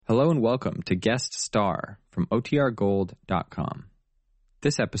Hello and welcome to Guest Star from OTRGold.com.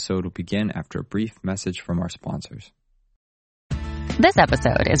 This episode will begin after a brief message from our sponsors. This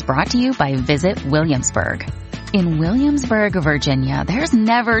episode is brought to you by Visit Williamsburg. In Williamsburg, Virginia, there's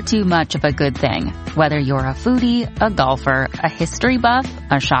never too much of a good thing. Whether you're a foodie, a golfer, a history buff,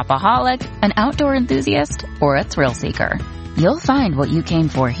 a shopaholic, an outdoor enthusiast, or a thrill seeker, you'll find what you came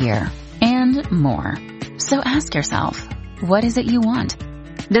for here and more. So ask yourself, what is it you want?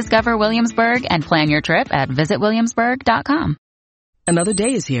 Discover Williamsburg and plan your trip at visitwilliamsburg.com. Another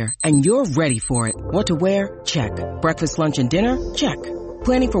day is here, and you're ready for it. What to wear? Check. Breakfast, lunch, and dinner? Check.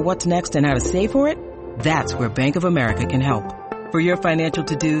 Planning for what's next and how to save for it? That's where Bank of America can help. For your financial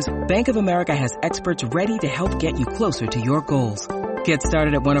to-dos, Bank of America has experts ready to help get you closer to your goals. Get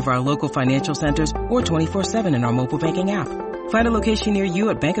started at one of our local financial centers or 24/7 in our mobile banking app. Find a location near you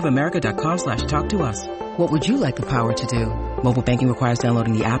at bankofamerica.com/talktous. What would you like the power to do? Mobile banking requires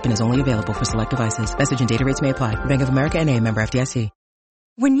downloading the app and is only available for select devices. Message and data rates may apply. Bank of America N.A., member FDIC.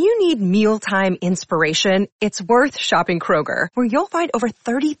 When you need mealtime inspiration, it's worth shopping Kroger, where you'll find over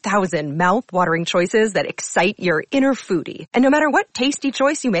 30,000 mouth-watering choices that excite your inner foodie. And no matter what tasty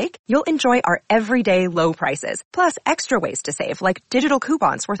choice you make, you'll enjoy our everyday low prices, plus extra ways to save, like digital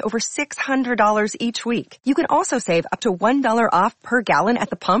coupons worth over $600 each week. You can also save up to $1 off per gallon at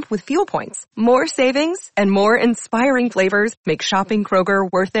the pump with fuel points. More savings and more inspiring flavors make shopping Kroger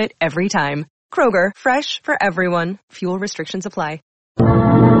worth it every time. Kroger, fresh for everyone. Fuel restrictions apply. The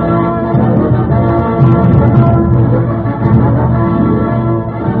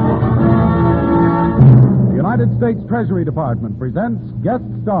United States Treasury Department presents Guest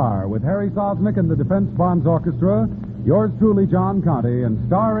Star with Harry Sosnick and the Defense Bonds Orchestra, yours truly, John Conte, and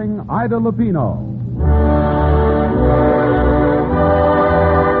starring Ida Lupino.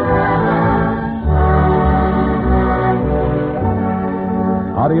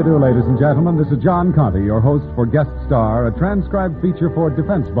 How do you do, ladies and gentlemen? This is John Conte, your host for Guest Star, a transcribed feature for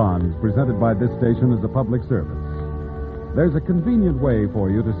Defense Bonds presented by this station as a public service. There's a convenient way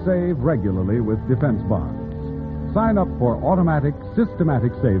for you to save regularly with Defense Bonds. Sign up for automatic,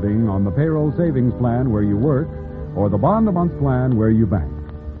 systematic saving on the payroll savings plan where you work or the bond-a-month plan where you bank.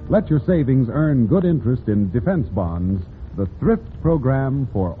 Let your savings earn good interest in Defense Bonds, the thrift program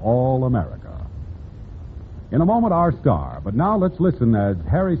for all America. In a moment, our star. But now let's listen as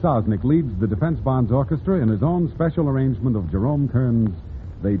Harry Sosnick leads the Defense Bonds Orchestra in his own special arrangement of Jerome Kern's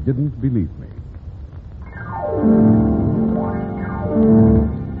They Didn't Believe Me.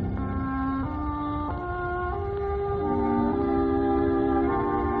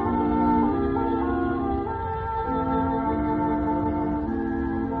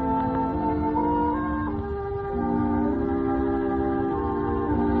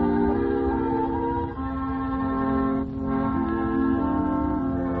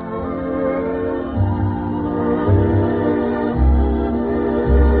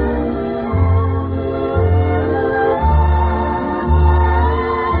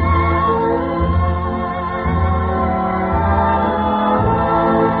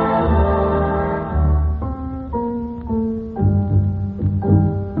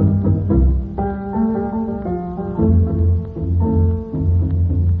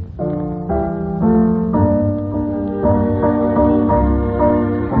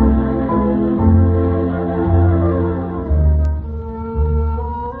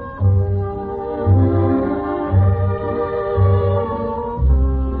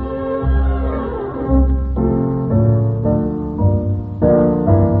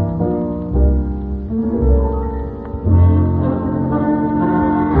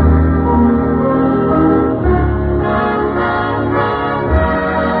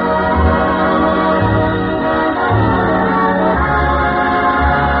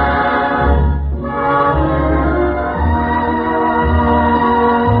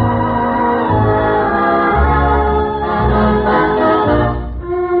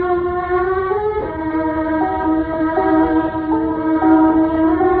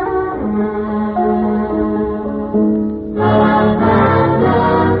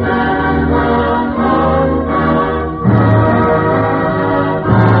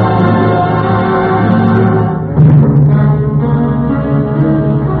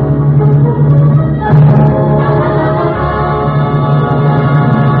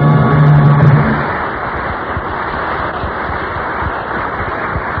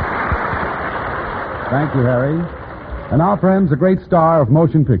 Thank you, Harry. And now, friends, a great star of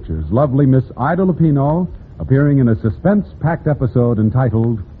motion pictures, lovely Miss Ida Lupino, appearing in a suspense-packed episode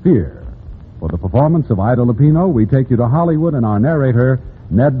entitled Fear. For the performance of Ida Lupino, we take you to Hollywood and our narrator,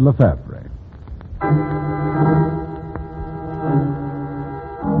 Ned Lefebvre.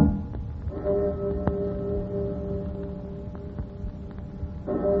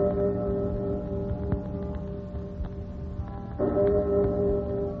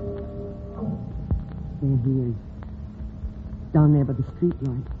 down there by the street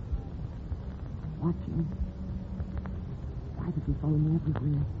light. Watching. Why does he follow me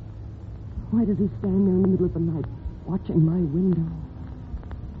everywhere? Why does he stand there in the middle of the night, watching my window?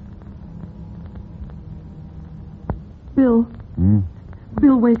 Bill.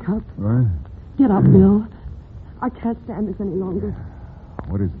 Bill, wake up. What? Get up, Bill. I can't stand this any longer.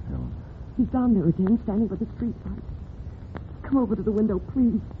 What is it, Helen? He's down there again, standing by the street light. Come over to the window,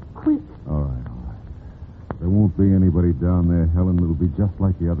 please. Quick. All right. There won't be anybody down there, Helen. It'll be just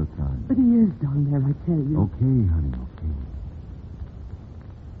like the other time. But he is down there, I tell you. Okay, honey, okay.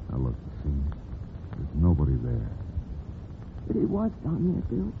 Now, look, see. There's nobody there. But he was down there,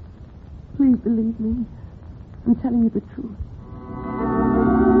 Bill. Please believe me. I'm telling you the truth.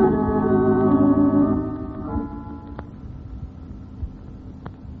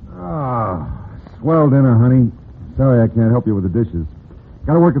 Swell dinner, honey. Sorry I can't help you with the dishes.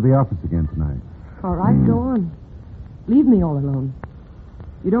 Got to work at the office again tonight. All right, go on. Leave me all alone.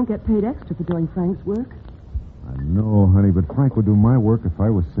 You don't get paid extra for doing Frank's work. I know, honey, but Frank would do my work if I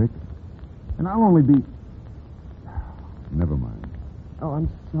was sick. And I'll only be... Never mind. Oh, I'm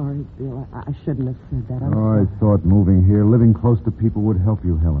sorry, Bill. I shouldn't have said that. I thought moving here, living close to people would help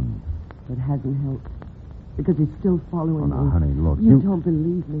you, Helen. It hasn't helped. Because he's still following me. Now, honey, look, You don't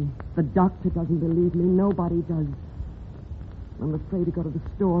believe me. The doctor doesn't believe me. Nobody does. I'm afraid to go to the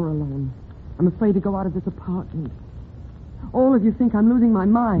store alone. I'm afraid to go out of this apartment. All of you think I'm losing my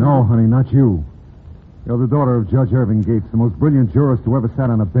mind. No, honey, not you. You're the daughter of Judge Irving Gates, the most brilliant jurist who ever sat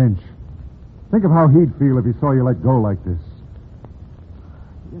on a bench. Think of how he'd feel if he saw you let go like this.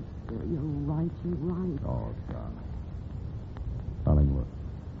 Yes, sir, you're right. Oh, darling. Darling, look.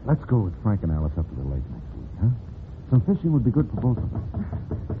 Let's go with Frank and Alice up to the lake next week, huh? Some fishing would be good for both of us.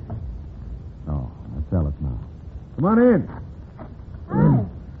 Oh, that's Alice now. Come on in. Hi.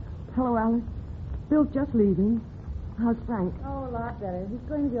 Hello, Alice. Bill's just leaving. How's Frank? Oh, a lot better. He's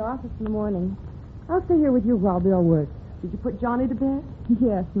going to the office in the morning. I'll stay here with you while Bill works. Did you put Johnny to bed?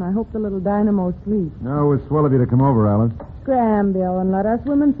 Yes, and I hope the little dynamo sleeps. No, it was swell of you to come over, Alice. Scram, Bill, and let us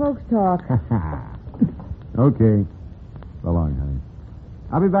women folks talk. Okay. So long, honey.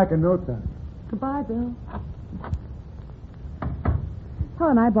 I'll be back in no time. Goodbye, Bill.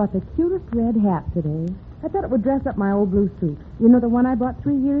 Helen, I bought the cutest red hat today. I thought it would dress up my old blue suit. You know the one I bought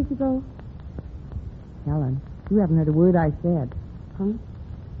 3 years ago? Helen, you haven't heard a word I said. Huh?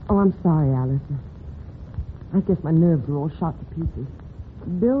 Oh, I'm sorry, Alice. I guess my nerves are all shot to pieces.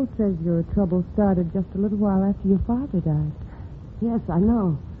 Bill says your trouble started just a little while after your father died. Yes, I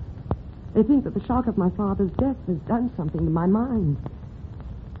know. They think that the shock of my father's death has done something to my mind.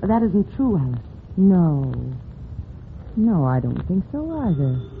 But that isn't true, Alice. No. No, I don't think so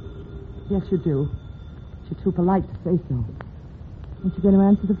either. Yes, you do. You're too polite to say so. Aren't you going to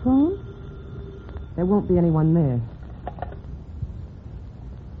answer the phone? There won't be anyone there.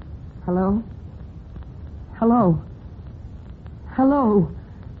 Hello? Hello? Hello?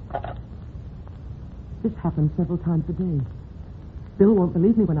 This happens several times a day. Bill won't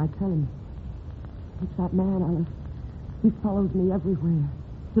believe me when I tell him. It's that man, Alice. He follows me everywhere.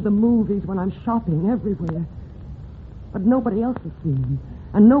 To the movies, when I'm shopping, everywhere. But nobody else has seen him.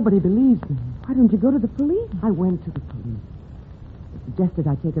 And nobody believes me. Why don't you go to the police? I went to the police. They suggested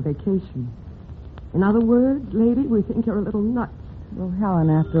I take a vacation. In other words, lady, we think you're a little nuts. Well, Helen,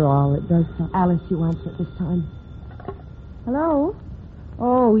 after all, it does sound... Alice, you answer it this time. Hello?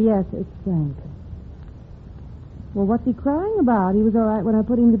 Oh, yes, it's Frank. Well, what's he crying about? He was all right when I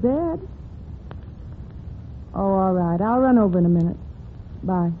put him to bed. Oh, all right. I'll run over in a minute.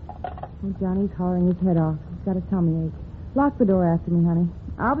 Bye. Oh, Johnny's hollering his head off. He's got a tummy ache. Lock the door after me, honey.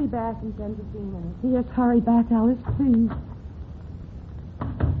 I'll be back in 10, 15 minutes. Yes, hurry back, Alice, please.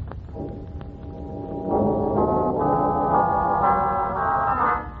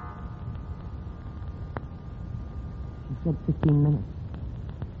 She said 15 minutes.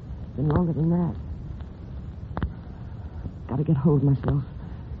 It's been longer than that. Got to get hold of myself.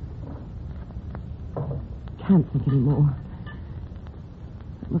 Can't think anymore.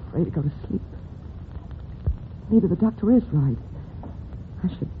 I'm afraid to go to sleep. Maybe the doctor is right. I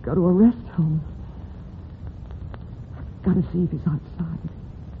should go to a rest home. I've got to see if he's outside.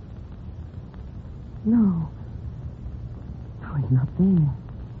 No. No, he's not there.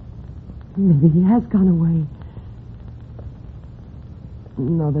 Maybe he has gone away.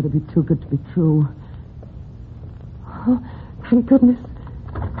 No, that'd be too good to be true. Oh, thank goodness.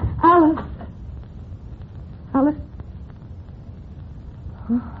 Alice! Alice?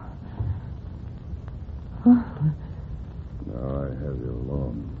 Oh. Oh. Now I have you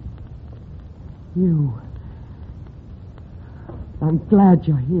alone. You. I'm glad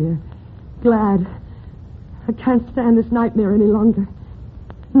you're here. Glad. I can't stand this nightmare any longer.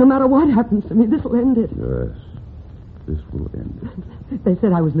 No matter what happens to me, this will end it. Yes, this will end it. They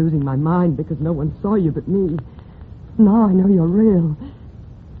said I was losing my mind because no one saw you but me. Now I know you're real.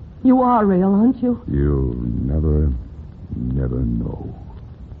 You are real, aren't you? You'll never know.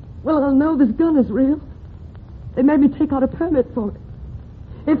 Well, I'll know this gun is real. They made me take out a permit for it.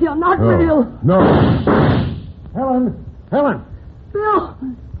 If you're not real... No. Helen! Bill,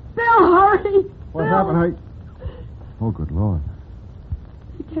 hurry! What Bill. happened? Oh, good Lord.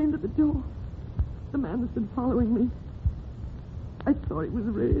 He came to the door. The man that's been following me. I thought he was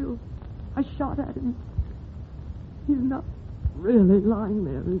real. I shot at him. He's not really lying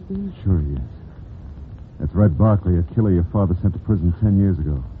there, is he? Sure he is. That's Red Barkley, a killer your father sent to prison 10 years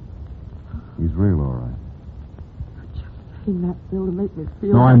ago. He's real, all right. You're just saying that, Bill, to make me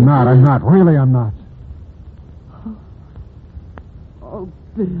feel... No, I'm not. Really, I'm not. Oh,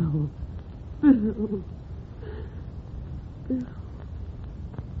 Bill. Bill.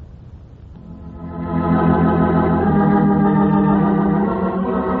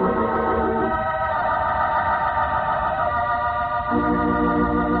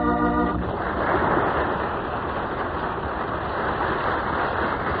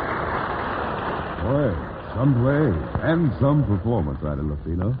 Some play and some performance, Ida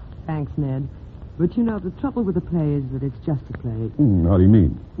Lupino. Thanks, Ned. But you know, the trouble with a play is that it's just a play. How do you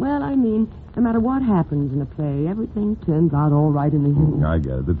mean? Well, I mean, no matter what happens in a play, everything turns out all right in the end. I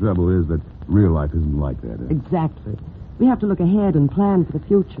get it. The trouble is that real life isn't like that. Exactly. We have to look ahead and plan for the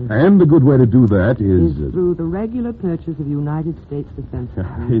future. And the good way to do that is... through the regular purchase of United States defense funds.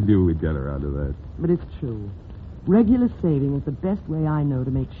 I knew we'd get around to that. But it's true. Regular saving is the best way I know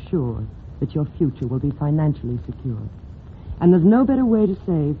to make sure that your future will be financially secure. And there's no better way to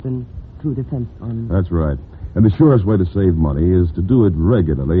save than through defense funds. That's right. And the surest way to save money is to do it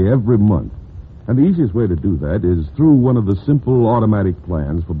regularly every month. And the easiest way to do that is through one of the simple automatic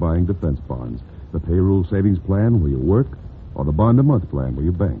plans for buying defense bonds. The payroll savings plan where you work, or the bond-a-month plan where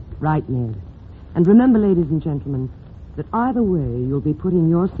you bank. Right, Ned. And remember, ladies and gentlemen, that either way you'll be putting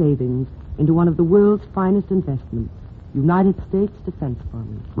your savings into one of the world's finest investments, United States Defense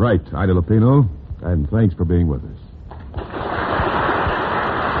Funds. Right, Ida Lupino, and thanks for being with us.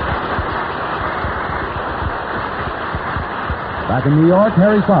 Back in New York,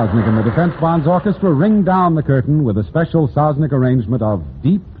 Harry Sosnick and the Defense Bonds Orchestra ring down the curtain with a special Sosnick arrangement of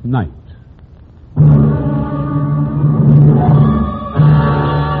Deep Night.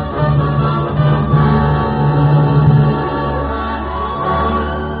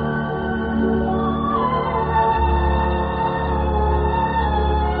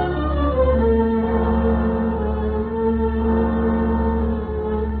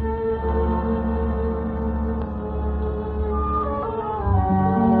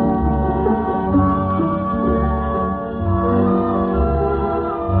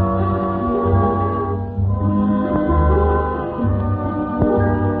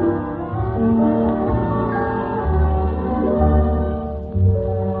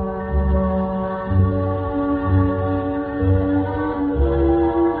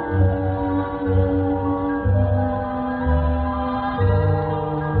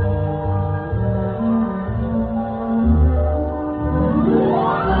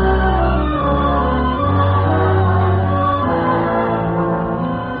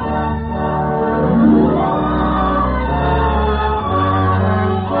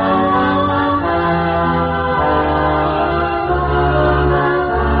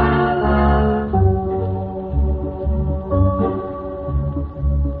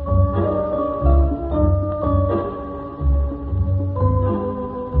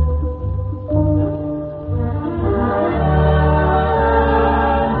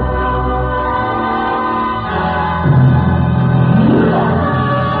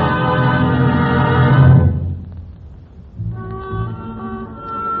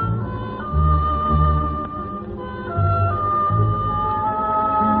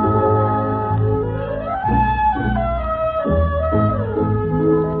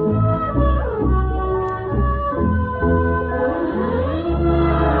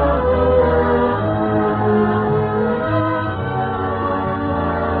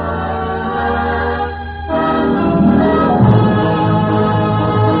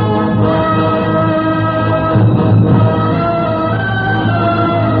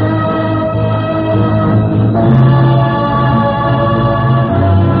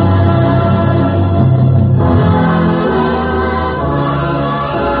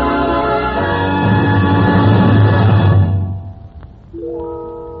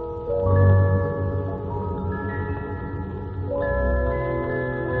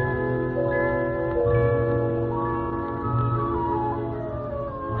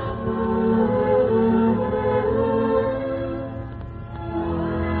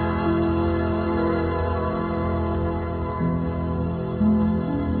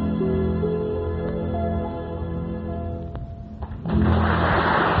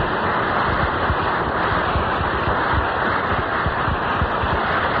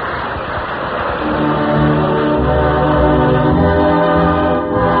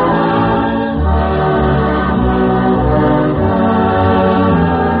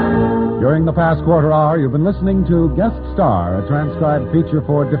 During the past quarter hour, you've been listening to Guest Star, a transcribed feature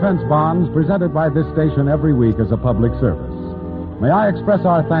for defense bonds presented by this station every week as a public service. May I express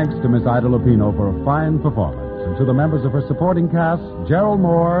our thanks to Miss Ida Lupino for a fine performance, and to the members of her supporting cast, Gerald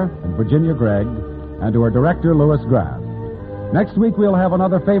Moore and Virginia Gregg, and to her director, Louis Graff. Next week, we'll have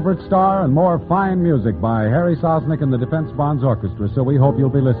another favorite star and more fine music by Harry Sosnick and the Defense Bonds Orchestra, so we hope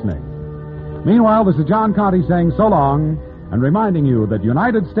you'll be listening. Meanwhile, this is John Conte saying so long, and reminding you that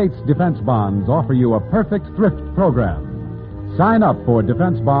United States Defense Bonds offer you a perfect thrift program. Sign up for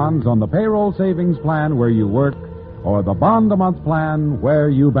defense bonds on the payroll savings plan where you work or the bond-a-month plan where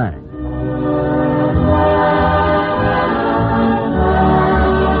you bank.